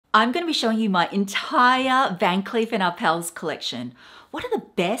I'm going to be showing you my entire Van Cleef & Arpels collection. What are the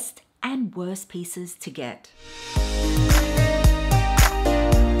best and worst pieces to get?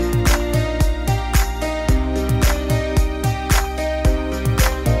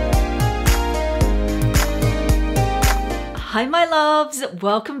 Hi my loves,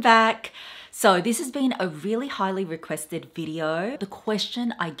 welcome back. So this has been a really highly requested video. The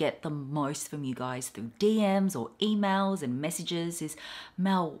question I get the most from you guys through DMs or emails and messages is,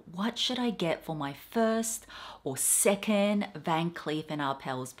 Mel, what should I get for my first or second Van Cleef &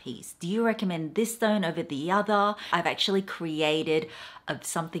 Arpels piece? Do you recommend this stone over the other? I've actually created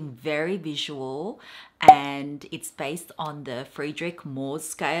something very visual and it's based on the Friedrich Mohs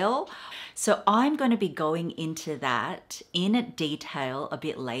scale. So I'm going to be going into that in detail a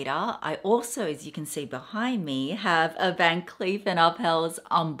bit later. I also, as you can see behind me, have a Van Cleef & Arpels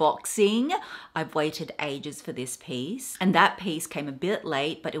unboxing. I've waited ages for this piece, and that piece came a bit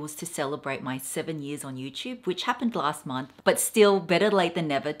late, but it was to celebrate my 7 years on YouTube, which happened last month, but still better late than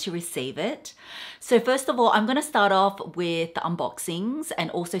never to receive it. So first of all, I'm going to start off with the unboxings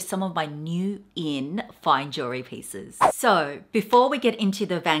and also some of my new in fine jewelry pieces. So before we get into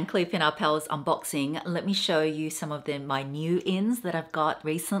the Van Cleef & Arpels unboxing, let me show you some of my new ins that I've got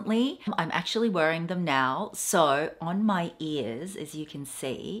recently. I'm actually wearing them now. So on my ears, as you can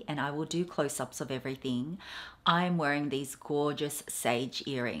see, and I will do close-ups of everything, I'm wearing these gorgeous sage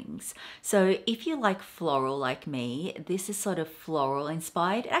earrings. So if you like floral like me, this is sort of floral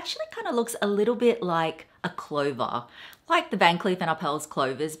inspired. It actually kind of looks a little bit like a clover, like the Van Cleef & Arpels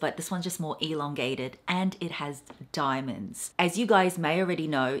clovers, but this one's just more elongated and it has diamonds. As you guys may already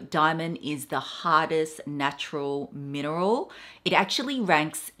know, diamond is the hardest natural mineral. It actually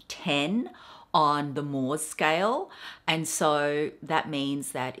ranks 10 on the Mohs scale, and so that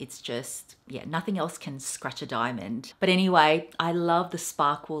means that it's just, yeah, nothing else can scratch a diamond. But anyway, I love the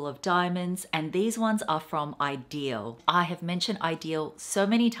sparkle of diamonds, and these ones are from IDYL. I have mentioned IDYL so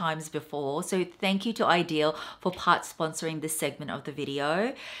many times before, so thank you to IDYL for part sponsoring this segment of the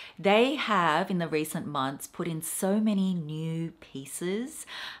video. They have in the recent months put in so many new pieces,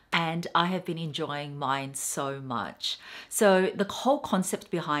 and I have been enjoying mine so much. So the whole concept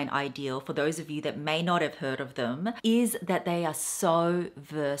behind IDYL, for those of you that may not have heard of them, is that they are so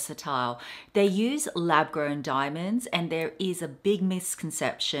versatile. They use lab-grown diamonds, and there is a big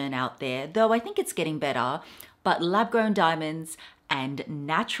misconception out there, though I think it's getting better, but lab-grown diamonds and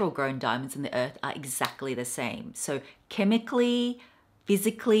natural grown diamonds in the earth are exactly the same. So chemically,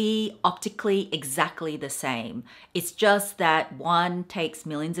 physically, optically, exactly the same. It's just that one takes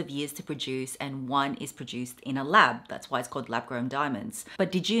millions of years to produce and one is produced in a lab. That's why it's called lab-grown diamonds.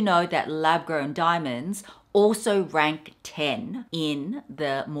 But did you know that lab-grown diamonds also rank 10 in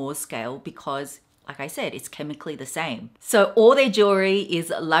the Mohs scale because, like I said, it's chemically the same. So all their jewelry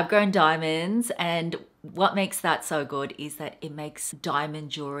is lab-grown diamonds, and what makes that so good is that it makes diamond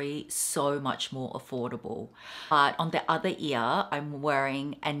jewelry so much more affordable. But on the other ear, I'm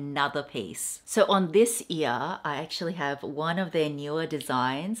wearing another piece. So on this ear, I actually have one of their newer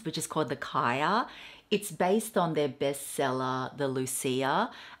designs, which is called the Kaya. It's based on their bestseller, the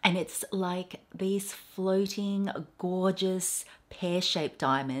Lucia, and it's like these floating, gorgeous, pear-shaped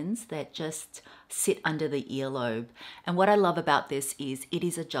diamonds that just sit under the earlobe. And what I love about this is it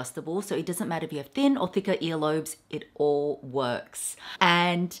is adjustable, so it doesn't matter if you have thin or thicker earlobes, it all works.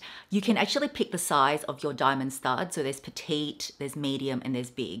 And you can actually pick the size of your diamond stud. So there's petite, there's medium, and there's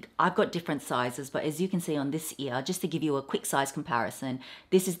big. I've got different sizes, but as you can see on this ear, just to give you a quick size comparison,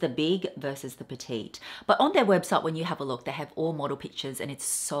 this is the big versus the petite. But on their website, when you have a look, they have all model pictures and it's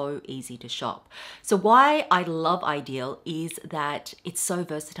so easy to shop. So why I love IDYL is that it's so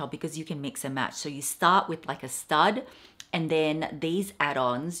versatile because you can mix and match. So you start with like a stud, and then these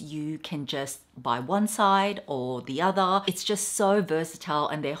add-ons, you can just buy one side or the other. It's just so versatile,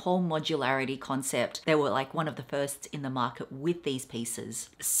 and their whole modularity concept, they were like one of the first in the market with these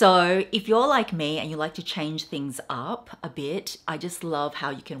pieces. So if you're like me and you like to change things up a bit, I just love how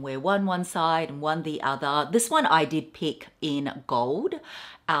you can wear one side and one the other. This one I did pick in gold.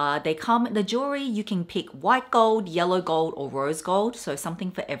 The jewelry, you can pick white gold, yellow gold, or rose gold. So something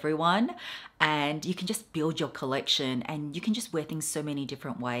for everyone. And you can just build your collection, and you can just wear things so many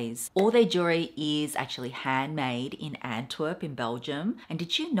different ways. All their jewelry is actually handmade in Antwerp in Belgium. And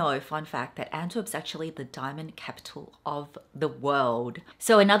did you know, fun fact, that Antwerp's actually the diamond capital of the world?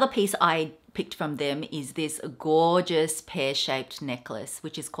 So another piece I picked from them is this gorgeous pear-shaped necklace,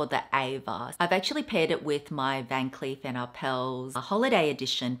 which is called the Ava. I've actually paired it with my Van Cleef & Arpels holiday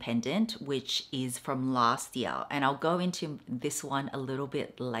edition pendant, which is from last year, and I'll go into this one a little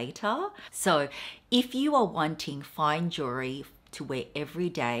bit later. So if you are wanting fine jewelry to wear every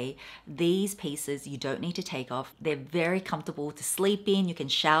day. These pieces you don't need to take off. They're very comfortable to sleep in. You can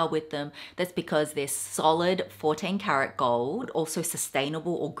shower with them. That's because they're solid 14 karat gold, also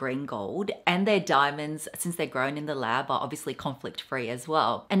sustainable or green gold, and their diamonds, since they're grown in the lab, are obviously conflict free as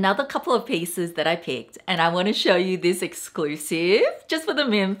well. Another couple of pieces that I picked, and I want to show you this exclusive just for the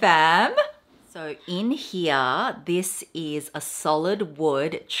Mim fam. So in here, this is a solid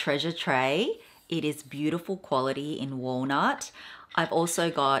wood treasure tray. It is beautiful quality in walnut. I've also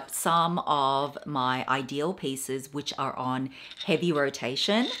got some of my IDYL pieces which are on heavy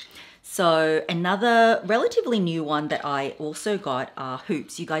rotation. So another relatively new one that I also got are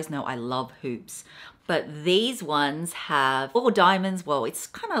hoops. You guys know I love hoops. But these ones have all diamonds. Well, it's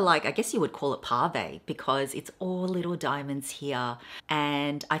kind of like, I guess you would call it pave because it's all little diamonds here.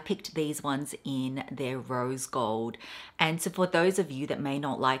 And I picked these ones in their rose gold. And so for those of you that may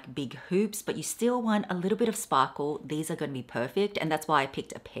not like big hoops, but you still want a little bit of sparkle, these are going to be perfect. And that's why I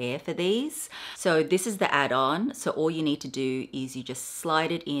picked a pair for these. So this is the add-on. So all you need to do is you just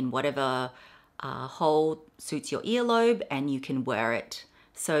slide it in whatever hole suits your earlobe and you can wear it.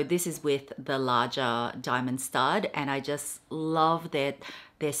 So this is with the larger diamond stud, and I just love that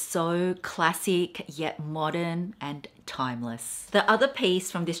they're so classic yet modern and timeless. The other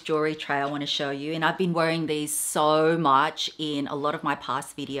piece from this jewelry tray I want to show you, and I've been wearing these so much in a lot of my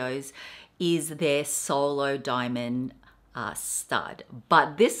past videos, is their solo diamond stud.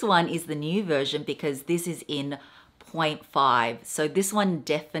 But this one is the new version because this is in 0.5. So this one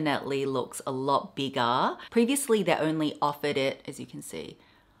definitely looks a lot bigger. Previously, they only offered it, as you can see,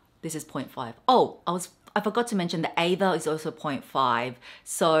 this is 0.5. Oh, I forgot to mention the Ava is also 0.5.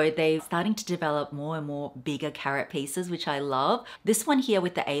 So they're starting to develop more and more bigger carat pieces, which I love. This one here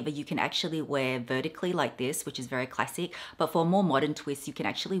with the Ava, you can actually wear vertically like this, which is very classic. But for a more modern twist, you can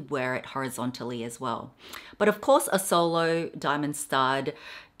actually wear it horizontally as well. But of course, a solo diamond stud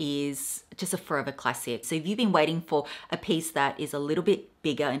is just a forever classic. So if you've been waiting for a piece that is a little bit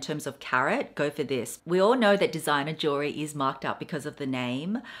bigger in terms of carat, go for this. We all know that designer jewelry is marked up because of the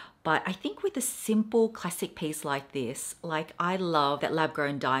name, but I think with a simple classic piece like this, like I love that lab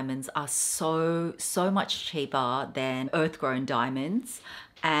grown diamonds are so much cheaper than earth grown diamonds.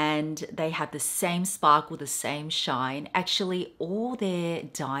 And they have the same sparkle, the same shine. Actually, all their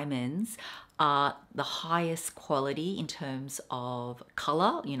diamonds are the highest quality in terms of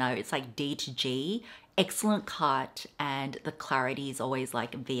color. You know, it's like D to G, excellent cut, and the clarity is always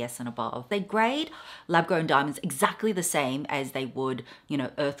like VS and above. They grade lab grown diamonds exactly the same as they would, you know,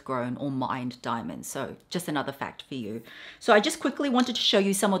 earth grown or mined diamonds. So just another fact for you. So I just quickly wanted to show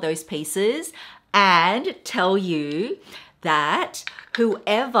you some of those pieces and tell you that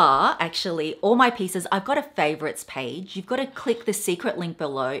whoever, actually, all my pieces, I've got a favorites page. You've got to click the secret link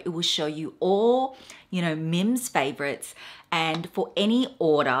below. It will show you all, you know, Mim's favorites. And for any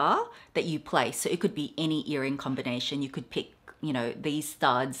order that you place, so it could be any earring combination, you could pick, you know, these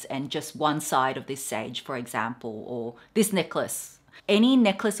studs and just one side of this sage, for example, or this necklace. Any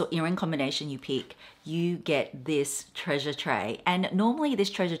necklace or earring combination you pick, you get this treasure tray. And normally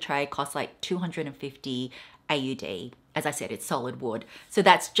this treasure tray costs like 250 AUD. As I said, it's solid wood. So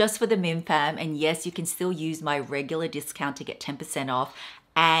that's just for the Mim fam. And yes, you can still use my regular discount to get 10% off.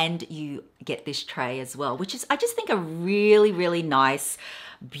 And you get this tray as well, which is, I just think, a really nice,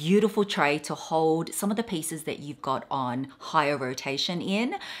 beautiful tray to hold some of the pieces that you've got on higher rotation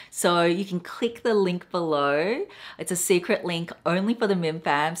in. So you can click the link below. It's a secret link only for the Mim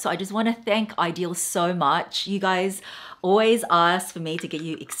fam. So I just want to thank IDYL so much. You guys always ask for me to get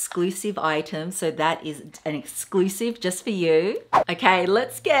you exclusive items, so that is an exclusive just for you. Okay,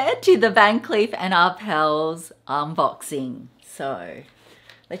 let's get to the Van Cleef and Arpels unboxing. So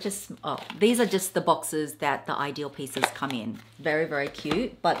let's just, oh, these are just the boxes that the IDYL pieces come in. Very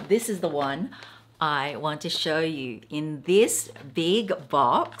cute, but this is the one I want to show you. In this big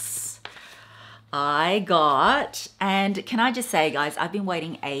box, I got, and can I just say, guys, I've been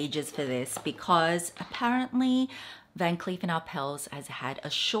waiting ages for this because apparently Van Cleef and Arpels has had a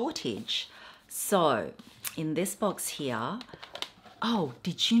shortage. So in this box here, oh,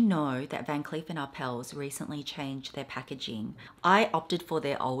 did you know that Van Cleef and Arpels recently changed their packaging? I opted for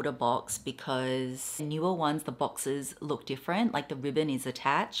their older box because the newer ones, the boxes look different, like the ribbon is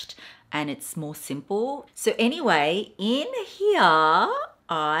attached and it's more simple. So anyway, in here,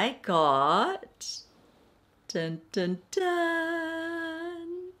 I got, dun dun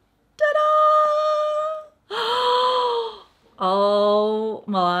dun, ta-da! Oh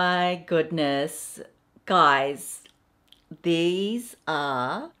my goodness. Guys, these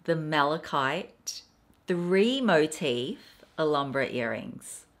are the malachite 3 motif Alhambra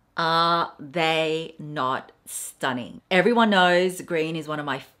earrings. Are they not stunning? Everyone knows green is one of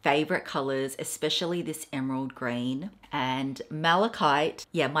my favorite colors, especially this emerald green. And malachite,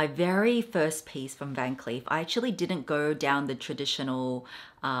 yeah, my very first piece from Van Cleef, I actually didn't go down the traditional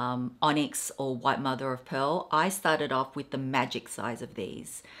onyx or white mother of pearl. I started off with the magic size of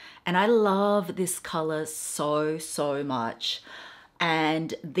these. And I love this color so, so much.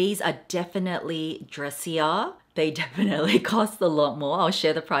 And these are definitely dressier. They definitely cost a lot more. I'll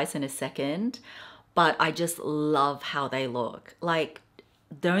share the price in a second, but I just love how they look. Like,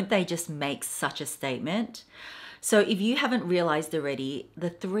 don't they just make such a statement? So if you haven't realized already, the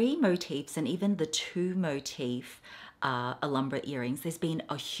 3 motifs and even the 2 motif Alhambra earrings, there's been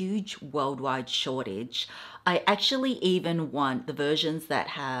a huge worldwide shortage. I actually even want the versions that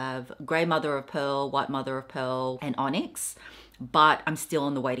have grey mother of pearl, white mother of pearl, and onyx, but I'm still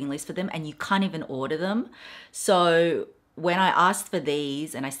on the waiting list for them, and you can't even order them. So when I asked for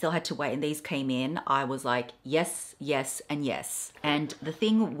these and I still had to wait and these came in, I was like, yes, yes, and yes. And the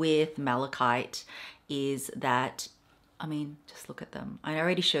thing with malachite is that, I mean, just look at them. I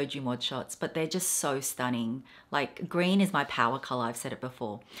already showed you mod shots, but they're just so stunning. Like, green is my power color. I've said it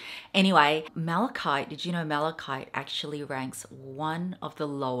before. Anyway, malachite, did you know malachite actually ranks one of the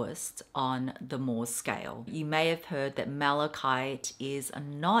lowest on the Mohs scale? You may have heard that malachite is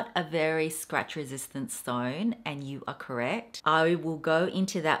not a very scratch resistant stone, and you are correct. I will go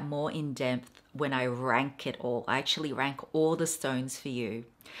into that more in depth when I rank it all. I actually rank all the stones for you.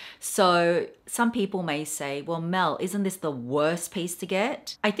 So some people may say, well, Mel, isn't this the worst piece to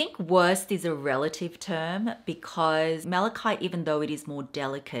get? I think worst is a relative term, because malachite, even though it is more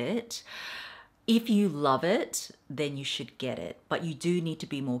delicate, if you love it, then you should get it, but you do need to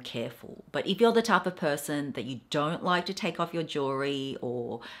be more careful. But if you're the type of person that you don't like to take off your jewelry,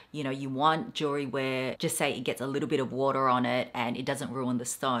 or you want jewelry where, just say, it gets a little bit of water on it and it doesn't ruin the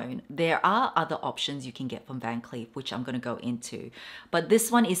stone, there are other options you can get from Van Cleef, which I'm going to go into. But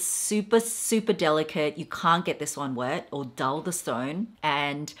this one is super, super delicate. You can't get this one wet or dull the stone.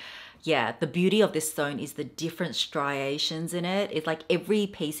 And yeah, the beauty of this stone is the different striations in it. It's like every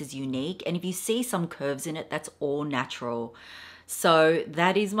piece is unique. And if you see some curves in it, that's all natural. So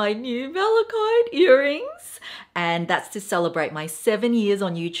that is my new malachite earrings. And that's to celebrate my 7 years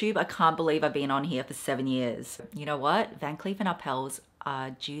on YouTube. I can't believe I've been on here for 7 years. You know what? Van Cleef & Arpels are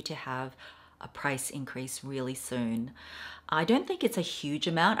due to have a price increase really soon. I don't think it's a huge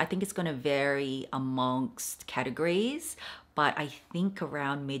amount. I think it's going to vary amongst categories, but I think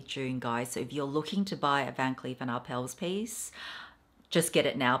around mid-June, guys. So if you're looking to buy a Van Cleef & Arpels piece, just get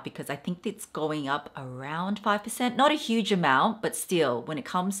it now, because I think it's going up around 5%. Not a huge amount, but still, when it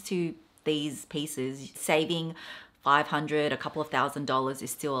comes to these pieces, saving $500, a couple of $1,000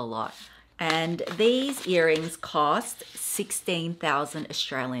 is still a lot. And these earrings cost 16,000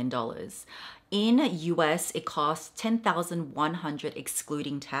 Australian dollars. In US, it costs 10,100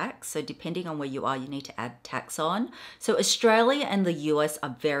 excluding tax. So depending on where you are, you need to add tax on. So Australia and the US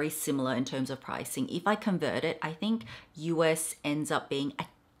are very similar in terms of pricing. If I convert it, I think US ends up being a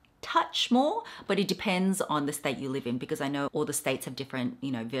touch more, but it depends on the state you live in, because I know all the states have different,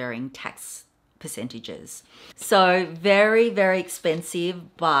 varying tax percentages. So very, very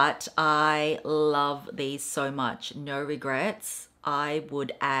expensive, but I love these so much. No regrets. I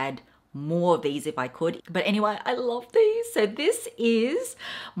would add more of these if I could. But anyway, I love these. So this is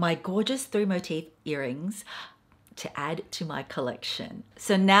my gorgeous 3 motif earrings to add to my collection.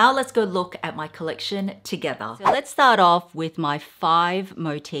 So now let's go look at my collection together. So let's start off with my 5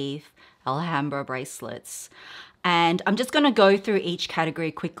 motif Alhambra bracelets. And I'm just going to go through each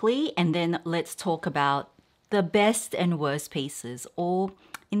category quickly, and then let's talk about the best and worst pieces, or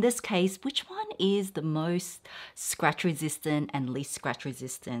in this case, which one is the most scratch resistant and least scratch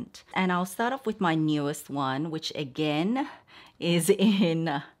resistant. And I'll start off with my newest one, which again is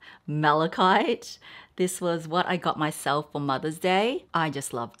in malachite. This was what I got myself for Mother's Day. I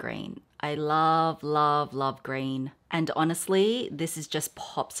just love green. I love, love, love green. And honestly, this is just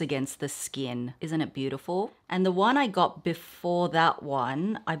pops against the skin. Isn't it beautiful? And the one I got before that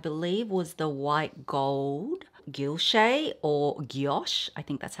one, I believe, was the white gold guilloche or guilloche. I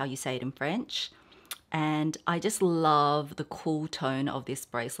think that's how you say it in French. And I just love the cool tone of this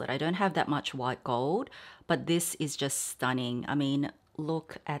bracelet. I don't have that much white gold, but this is just stunning. I mean,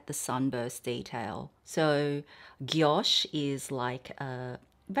 look at the sunburst detail. So guilloche is like a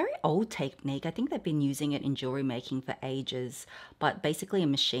very old technique. I think they've been using it in jewelry making for ages, but basically a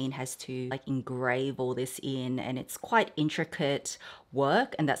machine has to like engrave all this in, and it's quite intricate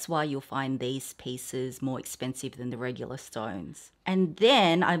work, and that's why you'll find these pieces more expensive than the regular stones. And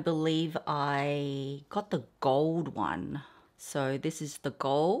then I believe I got the gold one. So this is the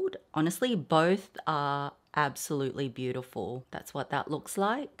gold. Honestly, both are absolutely beautiful. That's what that looks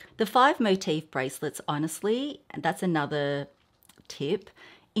like. The 5 motif bracelets, honestly, and that's another tip.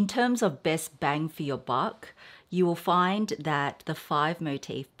 In terms of best bang for your buck, you will find that the 5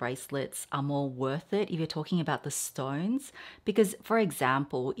 motif bracelets are more worth it if you're talking about the stones. Because, for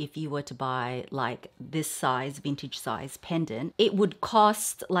example, if you were to buy like this size, vintage size pendant, it would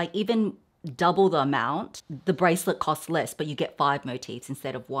cost like even double the amount. The bracelet costs less, but you get 5 motifs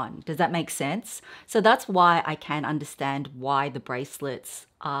instead of 1. Does that make sense? So that's why I can understand why the bracelets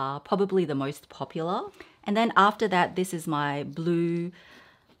are probably the most popular. And then after that, this is my blue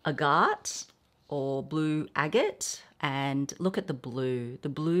agate or blue agate. And look at the blue. The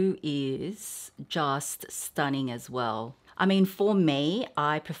blue is just stunning as well. I mean, for me,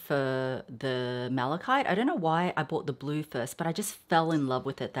 I prefer the malachite. I don't know why I bought the blue first, but I just fell in love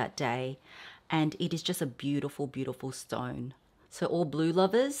with it that day. And it is just a beautiful, beautiful stone. So all blue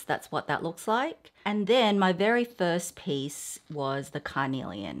lovers, that's what that looks like. And then my very first piece was the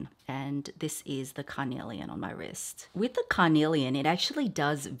carnelian. And this is the carnelian on my wrist. With the carnelian, it actually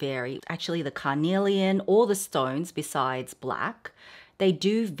does vary. Actually, the carnelian, all the stones besides black, they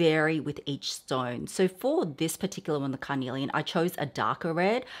do vary with each stone. So for this particular one, the carnelian, I chose a darker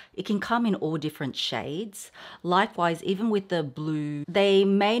red. It can come in all different shades. Likewise, even with the blue, they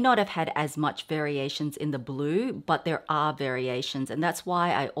may not have had as much variations in the blue, but there are variations. And that's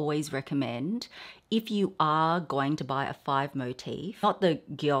why I always recommend, if you are going to buy a 5 motif, not the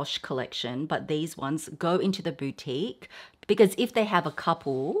gouache collection, but these ones, go into the boutique, because if they have a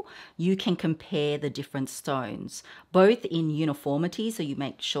couple, you can compare the different stones, both in uniformity, so you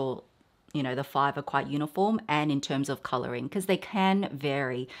make sure, you know, the 5 are quite uniform, and in terms of coloring, because they can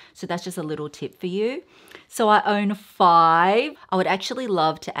vary. So that's just a little tip for you. So I own 5. I would actually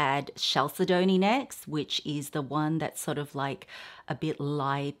love to add chalcedony next, which is the one that's sort of like a bit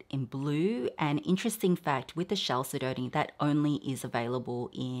light in blue. And interesting fact, with the chalcedony, that only is available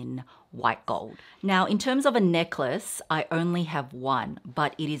in white gold. Now, in terms of a necklace, I only have one,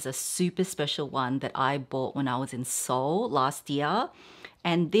 but it is a super special one that I bought when I was in Seoul last year.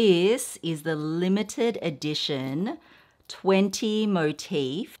 And this is the limited edition 20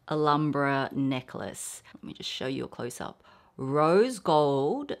 motif Alhambra necklace. Let me just show you a close up. Rose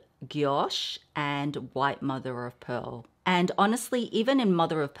gold, gouache, and white mother of pearl. And honestly, even in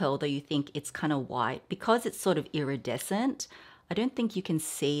mother of pearl, though you think it's kind of white, because it's sort of iridescent, I don't think you can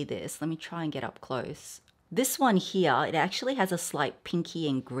see this. Let me try and get up close. This one here, it actually has a slight pinky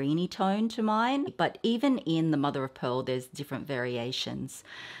and greeny tone to mine, but even in the mother of pearl, there's different variations.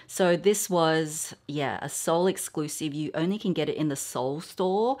 So this was, yeah, a Seoul exclusive. You only can get it in the Seoul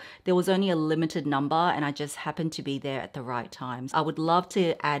store. There was only a limited number and I just happened to be there at the right times. I would love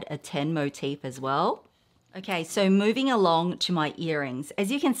to add a 10 motif as well. Okay, so moving along to my earrings. As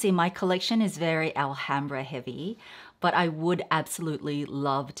you can see, my collection is very Alhambra heavy, but I would absolutely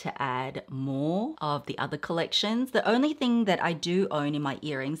love to add more of the other collections. The only thing that I do own in my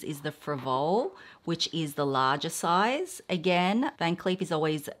earrings is the Frivole, which is the larger size. Again, Van Cleef is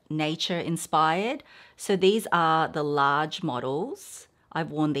always nature inspired. So these are the large models.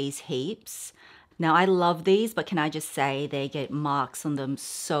 I've worn these heaps. Now, I love these, but can I just say they get marks on them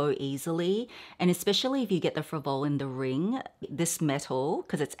so easily. And especially if you get the Frivole in the ring, this metal,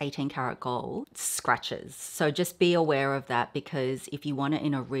 because it's 18 karat gold, scratches. So just be aware of that, because if you want it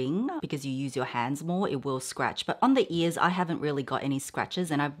in a ring, because you use your hands more, it will scratch. But on the ears, I haven't really got any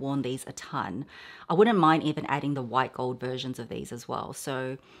scratches and I've worn these a ton. I wouldn't mind even adding the white gold versions of these as well.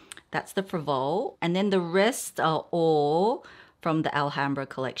 So that's the Frivole. And then the rest are all from the Alhambra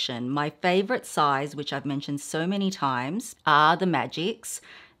collection. My favorite size, which I've mentioned so many times, are the Magics.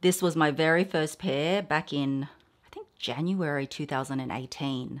 This was my very first pair back in, I think, January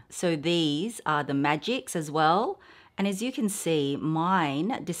 2018. So these are the Magics as well. And as you can see,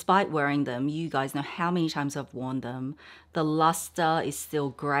 mine, despite wearing them, you guys know how many times I've worn them, the luster is still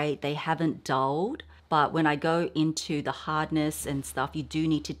great. They haven't dulled. But when I go into the hardness and stuff, you do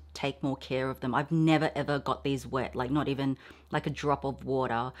need to take more care of them. I've never ever got these wet, like not even like a drop of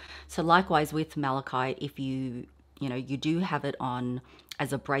water. So likewise with malachite, if you do have it on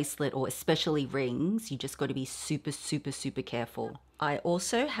as a bracelet or especially rings, you just got to be super, super, super careful. I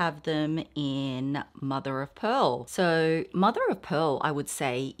also have them in mother of pearl. So mother of pearl, I would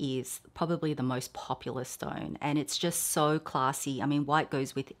say, is probably the most popular stone, and it's just so classy. I mean, white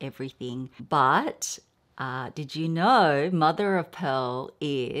goes with everything. But did you know mother of pearl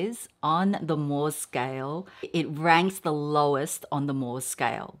is on the Mohs scale? It ranks the lowest on the Mohs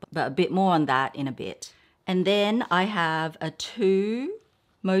scale, but a bit more on that in a bit. And then I have a 2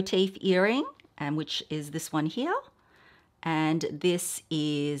 motif earring, and which is this one here. And this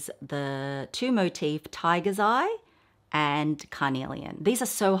is the 2 motif Tiger's Eye and Carnelian. These are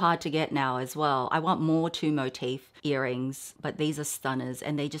so hard to get now as well. I want more 2 motif earrings, but these are stunners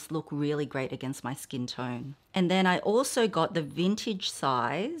and they just look really great against my skin tone. And then I also got the vintage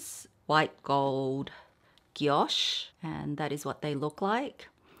size white gold gouache, and that is what they look like.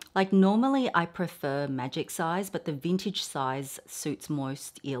 Like normally I prefer magic size, but the vintage size suits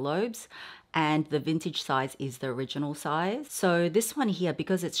most earlobes, and the vintage size is the original size. So this one here,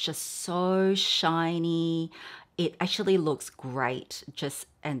 because it's just so shiny, it actually looks great just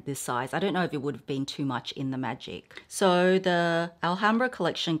and this size. I don't know if it would have been too much in the magic. So the Alhambra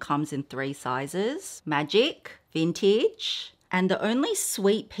collection comes in 3 sizes: magic, vintage, and the only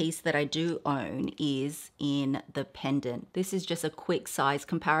sweet piece that I do own is in the pendant. This is just a quick size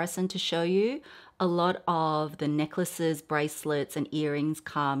comparison to show you. A lot of the necklaces, bracelets, and earrings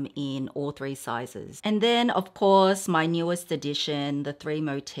come in all 3 sizes. And then, of course, my newest addition, the 3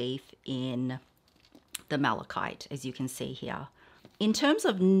 motif in the malachite, as you can see here. In terms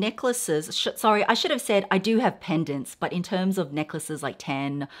of necklaces, sorry, I should have said I do have pendants, but in terms of necklaces like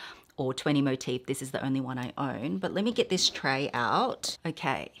 10 or 20 motif, this is the only one I own. But let me get this tray out.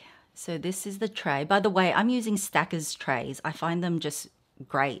 Okay, so this is the tray. By the way, I'm using Stackers trays. I find them just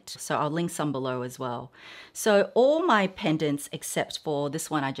great. So I'll link some below as well. So all my pendants except for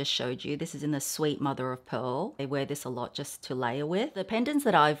this one I just showed you, this is in the Sweet Mother of Pearl. They wear this a lot just to layer with. The pendants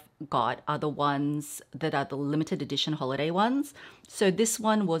that I've got are the ones that are the limited edition holiday ones. So this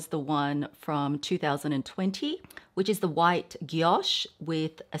one was the one from 2020, which is the white gouache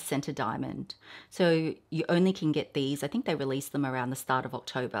with a center diamond. So you only can get these. I think they released them around the start of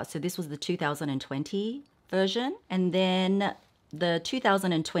October. So this was the 2020 version. And then the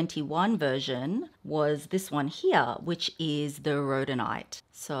 2021 version was this one here, which is the rhodonite.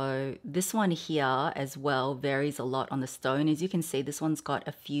 So this one here as well varies a lot on the stone. As you can see, this one's got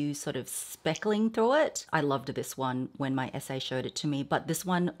a few sort of speckling through it. I loved this one when my essay showed it to me, but this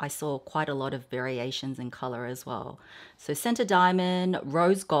one I saw quite a lot of variations in color as well. So center diamond,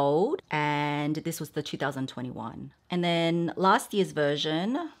 rose gold, and this was the 2021. And then last year's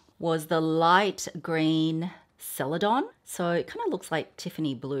version was the light green Celadon. So it kind of looks like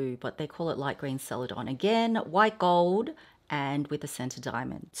Tiffany blue, but they call it light green Celadon. Again, white gold and with a center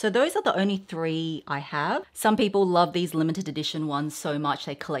diamond. So those are the only 3 I have. Some people love these limited edition ones so much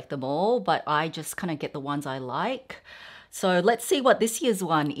they collect them all, but I just kind of get the ones I like. So let's see what this year's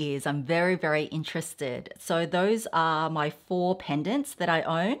one is. I'm very, very interested. So those are my 4 pendants that I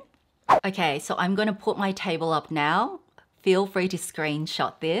own. Okay, so I'm going to put my table up now. Feel free to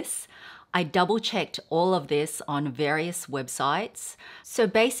screenshot this. I double checked all of this on various websites. So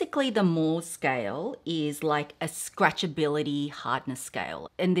basically the Mohs scale is like a scratchability hardness scale.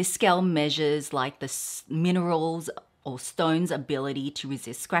 And this scale measures like the minerals or stone's ability to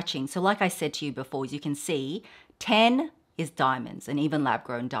resist scratching. So like I said to you before, as you can see, 10 is diamonds and even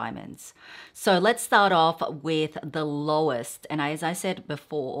lab-grown diamonds. So let's start off with the lowest. And as I said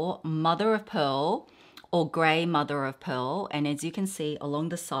before, mother of pearl or grey mother of pearl. And as you can see along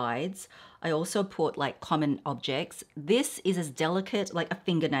the sides, I also put like common objects. This is as delicate, like a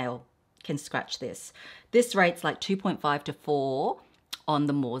fingernail can scratch this. This rates like 2.5 to 4 on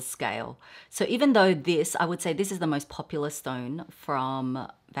the Mohs scale. So even though this, I would say this is the most popular stone from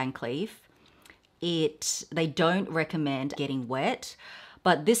Van Cleef, they don't recommend getting wet.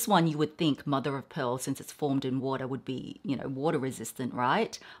 But this one you would think mother of pearl, since it's formed in water, would be, you know, water resistant,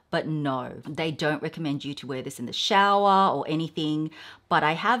 right? But no, they don't recommend you to wear this in the shower or anything. But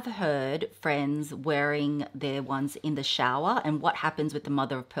I have heard friends wearing their ones in the shower, and what happens with the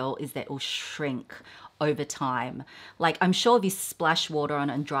mother of pearl is that it will shrink over time. Like, I'm sure if you splash water on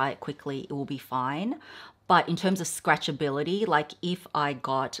it and dry it quickly, it will be fine. But in terms of scratchability, like if I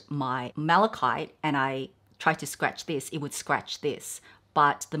got my malachite and I tried to scratch this, it would scratch this.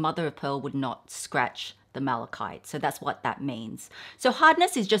 But the mother of pearl would not scratch the malachite. So that's what that means. So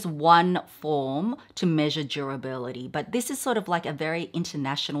hardness is just one form to measure durability, but this is sort of like a very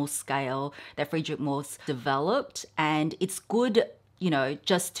international scale that Friedrich Mohs developed, and it's good, you know,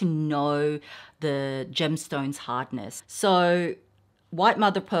 just to know the gemstone's hardness. So white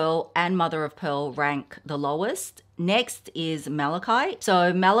mother of pearl and mother of pearl rank the lowest. Next is malachite.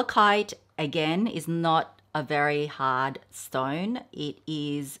 So malachite, again, is not a very hard stone. It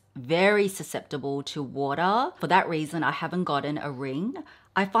is very susceptible to water. For that reason, I haven't gotten a ring.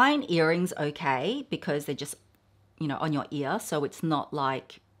 I find earrings okay because they're just, you know, on your ear. So it's not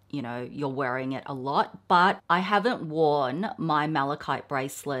like, you know, you're wearing it a lot. But I haven't worn my malachite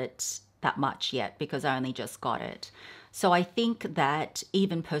bracelet that much yet because I only just got it. So I think that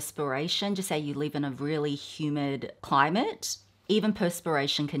even perspiration, just say you live in a really humid climate, even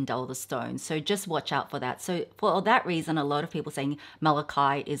perspiration can dull the stones. So just watch out for that. So for that reason, a lot of people saying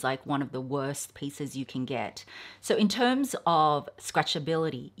malachite is like one of the worst pieces you can get. So in terms of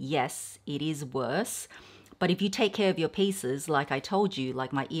scratchability, yes, it is worse. But if you take care of your pieces, like I told you,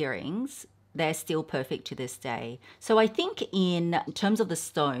 like my earrings, they're still perfect to this day. So I think in terms of the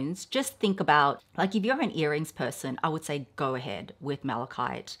stones, just think about, like if you're an earrings person, I would say go ahead with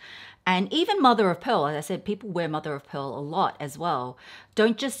malachite. And even mother of pearl, as I said, people wear mother of pearl a lot as well.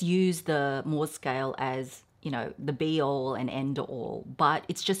 Don't just use the Mohs scale as, you know, the be all and end all, but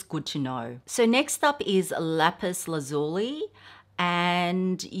it's just good to know. So next up is lapis lazuli.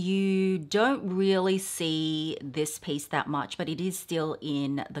 And you don't really see this piece that much, but it is still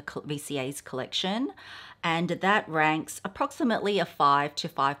in the VCA's collection. And that ranks approximately a 5 to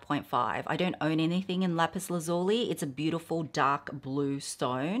 5.5. I don't own anything in lapis lazuli. It's a beautiful dark blue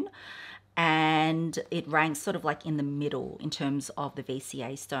stone. And it ranks sort of like in the middle in terms of the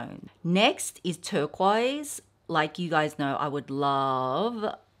VCA stone. Next is turquoise. Like you guys know, I would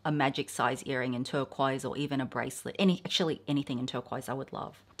love a magic size earring in turquoise or even a bracelet. Actually anything in turquoise I would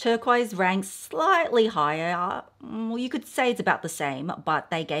love. Turquoise ranks slightly higher. Well, you could say it's about the same, but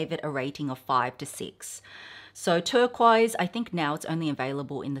they gave it a rating of 5 to 6. So turquoise, I think now it's only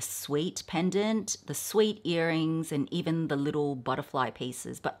available in the sweet pendant, the sweet earrings, and even the little butterfly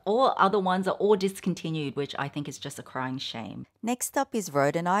pieces. But all other ones are all discontinued, which I think is just a crying shame. Next up is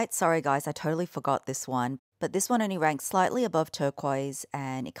rhodonite. Sorry guys, I totally forgot this one. But this one only ranks slightly above turquoise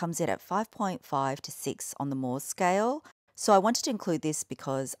and it comes in at 5.5 to 6 on the Mohs scale. So I wanted to include this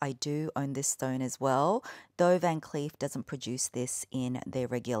because I do own this stone as well, though Van Cleef doesn't produce this in their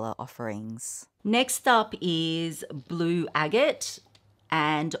regular offerings. Next up is blue agate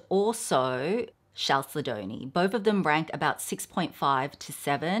and also chalcedony. Both of them rank about 6.5 to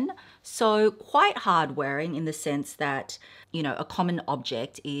 7. So quite hard wearing in the sense that, you know, a common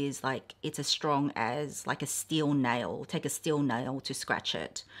object is like, it's as strong as like a steel nail. Take a steel nail to scratch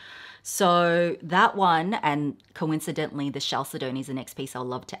it. So that one, and coincidentally the chalcedony is the next piece I'll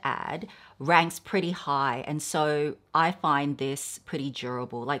love to add, ranks pretty high. And so I find this pretty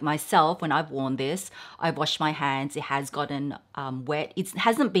durable. Like myself, when I've worn this, I've washed my hands, it has gotten wet. It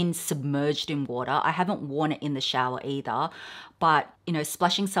hasn't been submerged in water. I haven't worn it in the shower either, but you know,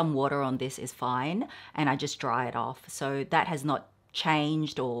 splashing some water on this is fine and I just dry it off. So that has not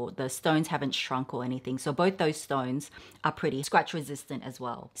changed or the stones haven't shrunk or anything. So both those stones are pretty scratch resistant as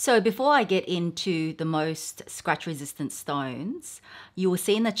well. So before I get into the most scratch resistant stones, you will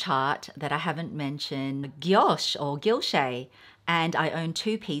see in the chart that I haven't mentioned gouache or guilche, and I own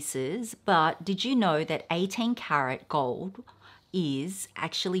 2 pieces. But did you know that 18 karat gold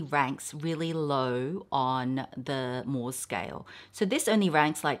actually ranks really low on the Mohs scale? So this only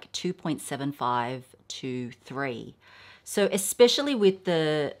ranks like 2.75 to 3. So especially with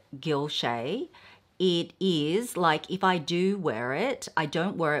the guilche, it is like if I do wear it, I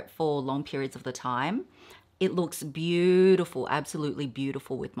don't wear it for long periods of the time. It looks beautiful, absolutely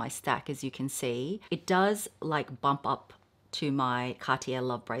beautiful with my stack, as you can see. It does like bump up to my Cartier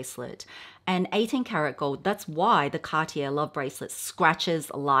Love bracelet. And 18 karat gold, that's why the Cartier Love bracelet scratches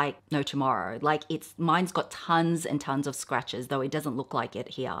like no tomorrow. Like mine's got tons and tons of scratches, though it doesn't look like it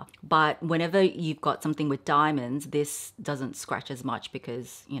here. But whenever you've got something with diamonds, this doesn't scratch as much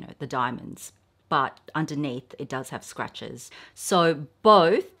because, you know, the diamonds. But underneath it does have scratches. So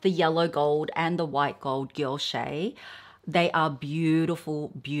both the yellow gold and the white gold guilche, they are beautiful,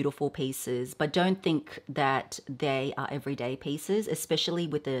 beautiful pieces, but don't think that they are everyday pieces, especially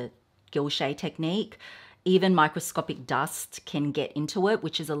with the guilche technique. Even microscopic dust can get into it,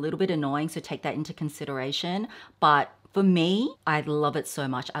 which is a little bit annoying, so take that into consideration. But for me, I love it so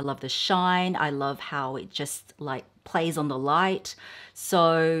much. I love the shine. I love how it just like plays on the light.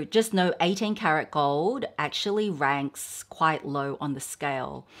 So just know 18 karat gold actually ranks quite low on the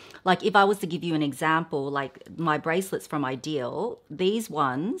scale. Like if I was to give you an example, like my bracelets from IDYL, these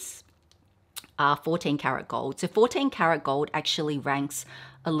ones are 14 karat gold. So 14 karat gold actually ranks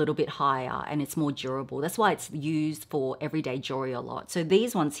a little bit higher and it's more durable. That's why it's used for everyday jewelry a lot. So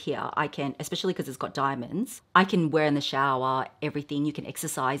these ones here, I can, especially because it's got diamonds, I can wear in the shower, everything. You can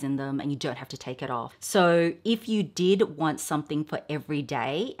exercise in them and you don't have to take it off. So if you did want something for every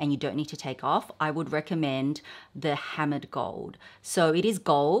day and you don't need to take off, I would recommend the hammered gold. So it is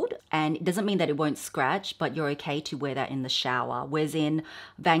gold and it doesn't mean that it won't scratch, but you're okay to wear that in the shower. Whereas in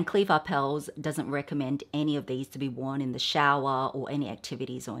Van Cleef Arpels doesn't recommend any of these to be worn in the shower or any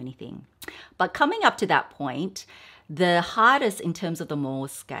activity or anything. But coming up to that point, The hardest in terms of the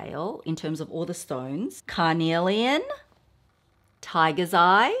Morse scale, in terms of all the stones, carnelian, tiger's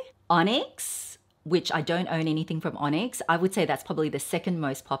eye, onyx, which I don't own anything from onyx. I would say that's probably the second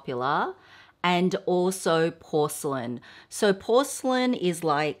most popular. And also porcelain. So porcelain is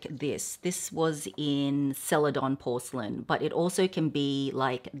like this. This was in Celadon porcelain, but it also can be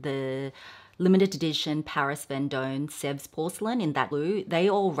like the limited edition Paris Vendôme Seb's porcelain in that blue. They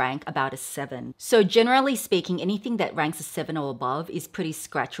all rank about a 7. So generally speaking, anything that ranks a 7 or above is pretty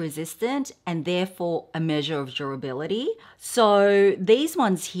scratch resistant and therefore a measure of durability. So these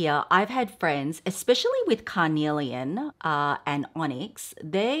ones here, I've had friends, especially with carnelian and onyx,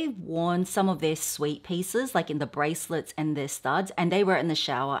 they've worn some of their sweet pieces like in the bracelets and their studs, and they wear it in the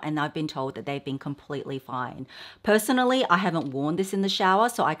shower, and I've been told that they've been completely fine. Personally, I haven't worn this in the shower,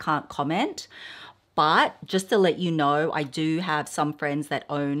 so I can't comment. But just to let you know, I do have some friends that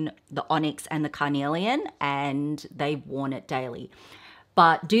own the onyx and the carnelian, and they've worn it daily.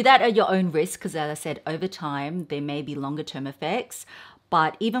 But do that at your own risk, because as I said, over time, there may be longer term effects.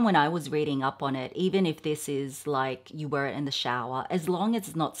 But even when I was reading up on it, even if this is like you wear it in the shower, as long as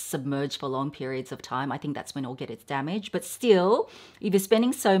it's not submerged for long periods of time, I think that's when it'll get its damage. But still, if you're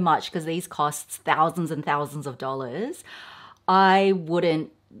spending so much, because these costs thousands and thousands of dollars, I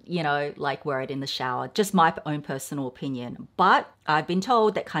wouldn't, you know, like wear it in the shower. Just my own personal opinion. But I've been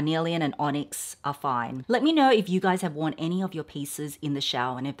told that carnelian and onyx are fine. Let me know if you guys have worn any of your pieces in the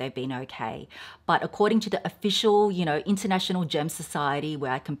shower and if they've been okay. But according to the official, you know, International Gem Society,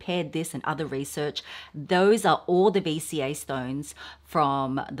 where I compared this and other research, those are all the VCA stones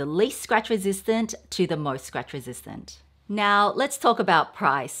from the least scratch resistant to the most scratch resistant. Now, let's talk about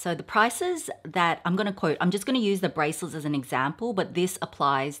price. So the prices that I'm going to quote, I'm just going to use the bracelets as an example, but this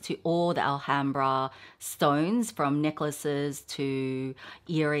applies to all the Alhambra stones, from necklaces to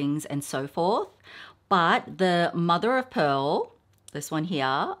earrings and so forth. But the mother of pearl, this one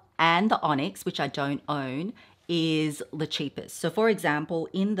here, and the onyx, which I don't own, is the cheapest. So for example,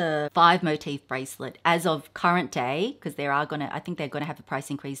 in the 5 motif bracelet, as of current day, because I think they're gonna have a price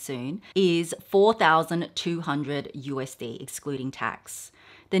increase soon, is 4,200 USD excluding tax.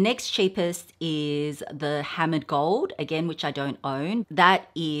 The next cheapest is the hammered gold, again, which I don't own. That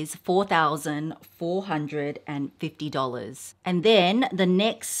is $4,450. And then the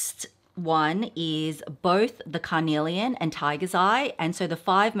next one is both the carnelian and tiger's eye, and so the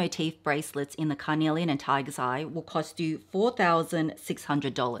 5 motif bracelets in the carnelian and tiger's eye will cost you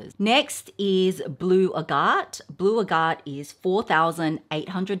 $4,600. Next is blue agate. Blue agate is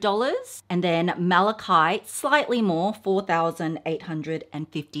 $4,800, and then malachite, slightly more,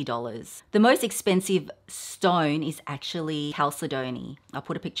 $4,850. The most expensive stone is actually chalcedony. I'll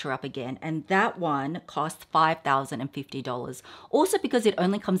put a picture up again, and that one costs $5,050. Also, because it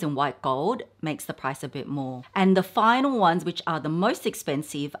only comes in white gold, makes the price a bit more. And the final ones, which are the most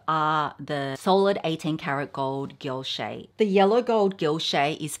expensive, are the solid 18 karat gold guilloche. The yellow gold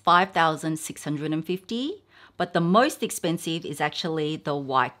guilloche is $5,650, but the most expensive is actually the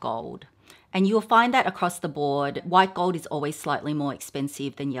white gold. And you'll find that across the board, white gold is always slightly more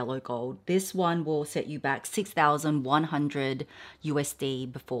expensive than yellow gold. This one will set you back 6,100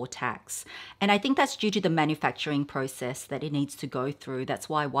 USD before tax. And I think that's due to the manufacturing process that it needs to go through. That's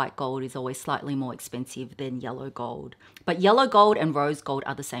why white gold is always slightly more expensive than yellow gold. But yellow gold and rose gold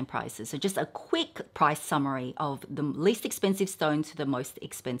are the same prices. So just a quick price summary of the least expensive stone to the most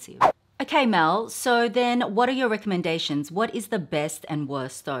expensive. Okay, Mel, so then what are your recommendations? What is the best and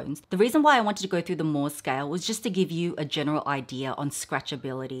worst stones? The reason why I wanted to go through the Morse scale was just to give you a general idea on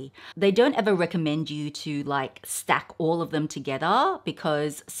scratchability. They don't ever recommend you to like stack all of them together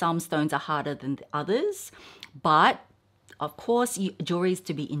because some stones are harder than the others, but of course, jewelry is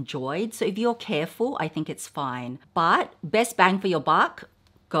to be enjoyed. So if you're careful, I think it's fine. But best bang for your buck,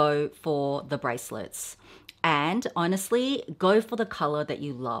 go for the bracelets. And honestly, go for the color that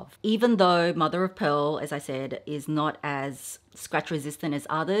you love. Even though mother of pearl, as I said, is not as scratch resistant as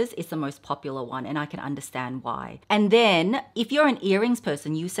others, it's the most popular one, and I can understand why. And then if you're an earrings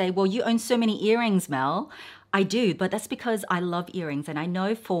person, you say, well, you own so many earrings, Mel. I do, but that's because I love earrings, and I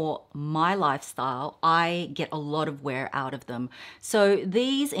know for my lifestyle, I get a lot of wear out of them. So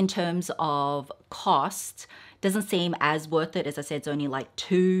these, in terms of cost, doesn't seem as worth it. As I said, it's only like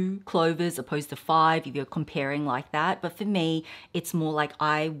 2 clovers opposed to 5 if you're comparing like that. But for me, it's more like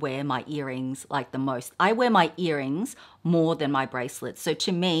I wear my earrings like the most. I wear my earrings more than my bracelets. So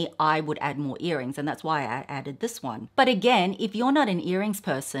to me, I would add more earrings, and that's why I added this one. But again, if you're not an earrings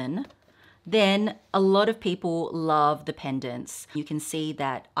person, then a lot of people love the pendants. You can see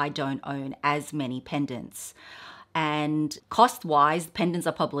that I don't own as many pendants. And cost-wise, pendants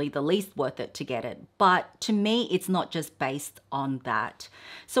are probably the least worth it to get it. But to me, it's not just based on that.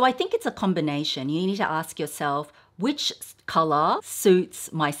 So I think it's a combination. You need to ask yourself, which color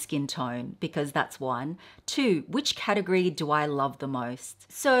suits my skin tone? Because that's one. Two, which category do I love the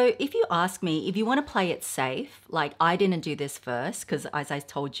most? So if you ask me, if you want to play it safe, like I didn't do this first, because as I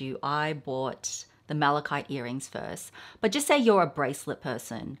told you, I bought the malachite earrings first. But just say you're a bracelet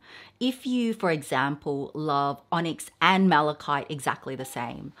person. If you, for example, love onyx and malachite exactly the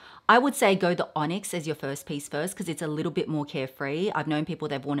same, I would say go the onyx as your first piece first because it's a little bit more carefree. I've known people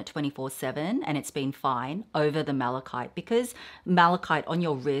they've worn it 24/7 and it's been fine over the malachite, because malachite on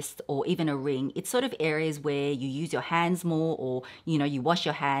your wrist or even a ring, it's sort of areas where you use your hands more, or you wash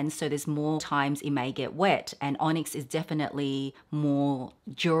your hands, so there's more times it may get wet, and onyx is definitely more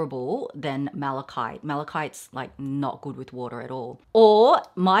durable than malachite. Malachite's like not good with water at all. Or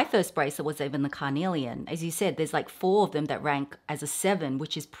my first bracelet was even the carnelian. As you said, there's like 4 of them that rank as a 7,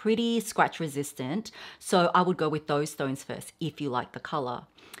 which is pretty scratch resistant. So I would go with those stones first if you like the color.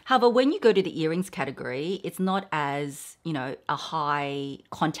 However, when you go to the earrings category, it's not as, a high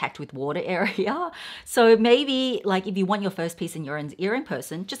contact with water area. So maybe like if you want your first piece and you're an earring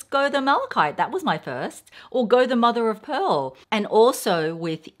person, just go the malachite. That was my first. Or go the mother of pearl. And also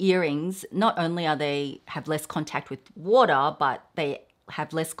with earrings, not only are they have less contact with water, but they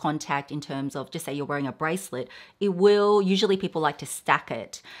have less contact in terms of, just say you're wearing a bracelet, usually people like to stack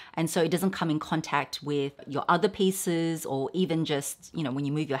it. And so it doesn't come in contact with your other pieces, or even just, when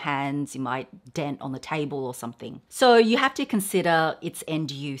you move your hands, you might dent on the table or something. So you have to consider its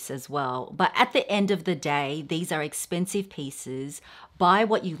end use as well. But at the end of the day, these are expensive pieces. Buy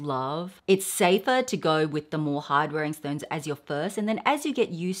what you love. It's safer to go with the more hard wearing stones as your first, and then as you get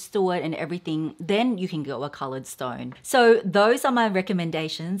used to it and everything, then you can go a colored stone. So those are my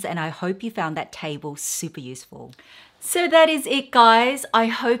recommendations, and I hope you found that table super useful. So that is it, guys. I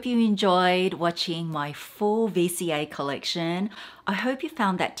hope you enjoyed watching my full VCA collection. I hope you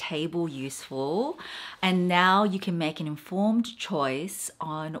found that table useful, and now you can make an informed choice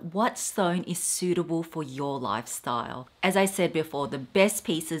on what stone is suitable for your lifestyle. As I said before, the best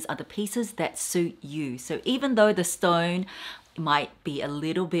pieces are the pieces that suit you. So even though the stone might be a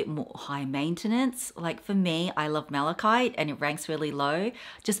little bit more high maintenance, like for me, I love malachite and it ranks really low,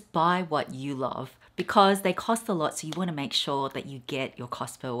 just buy what you love, because they cost a lot, so you want to make sure that you get your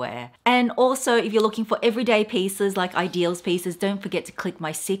cost per wear. And also, if you're looking for everyday pieces like IDYL's pieces, don't forget to click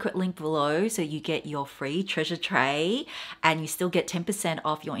my secret link below so you get your free treasure tray, and you still get 10%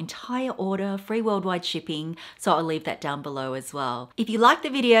 off your entire order, free worldwide shipping, so I'll leave that down below as well. If you like the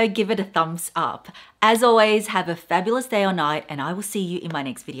video, give it a thumbs up. As always, have a fabulous day or night, and I will see you in my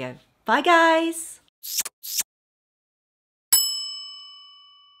next video. Bye, guys!